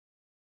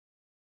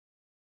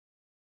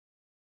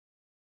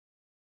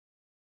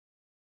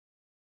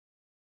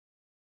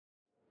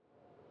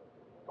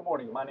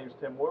morning, my name is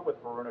Tim Wood with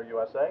Furuno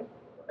USA,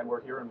 and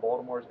we're here in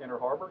Baltimore's Inner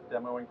Harbor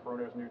demoing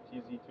Furuno's new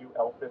TZ2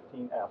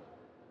 L15F.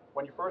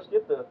 When you first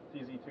get the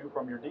TZ2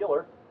 from your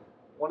dealer,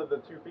 one of the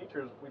two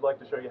features we'd like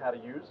to show you how to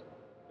use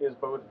is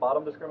both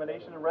bottom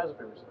discrimination and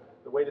RezBoost.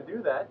 The way to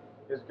do that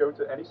is go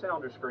to any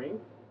sounder screen,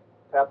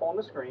 tap on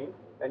the screen,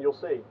 and you'll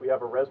see we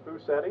have a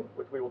RezBoost setting,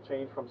 which we will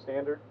change from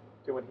standard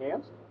to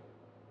enhanced.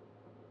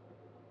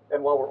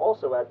 And while we're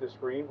also at this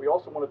screen, we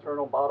also want to turn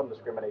on bottom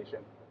discrimination.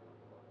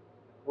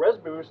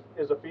 RezBoost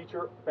is a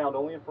feature found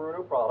only in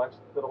Furuno products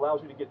that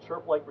allows you to get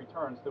chirp-like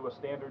returns through a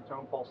standard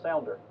tone pulse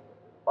sounder.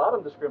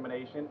 Bottom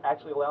discrimination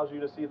actually allows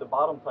you to see the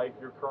bottom type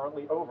you're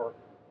currently over,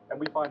 and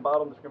we find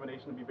bottom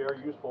discrimination to be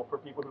very useful for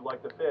people who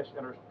like to fish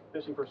and are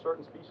fishing for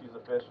certain species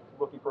of fish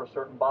looking for a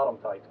certain bottom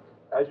type.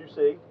 As you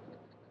see,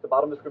 the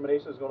bottom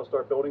discrimination is going to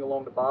start building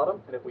along the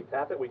bottom, and if we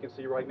tap it, we can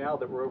see right now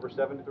that we're over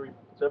 73%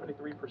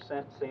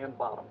 sand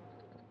bottom.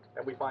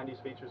 And we find these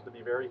features to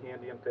be very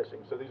handy in fishing.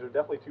 So these are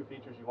definitely two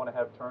features you want to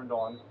have turned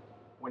on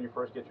when you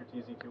first get your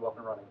TZ2 up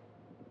and running.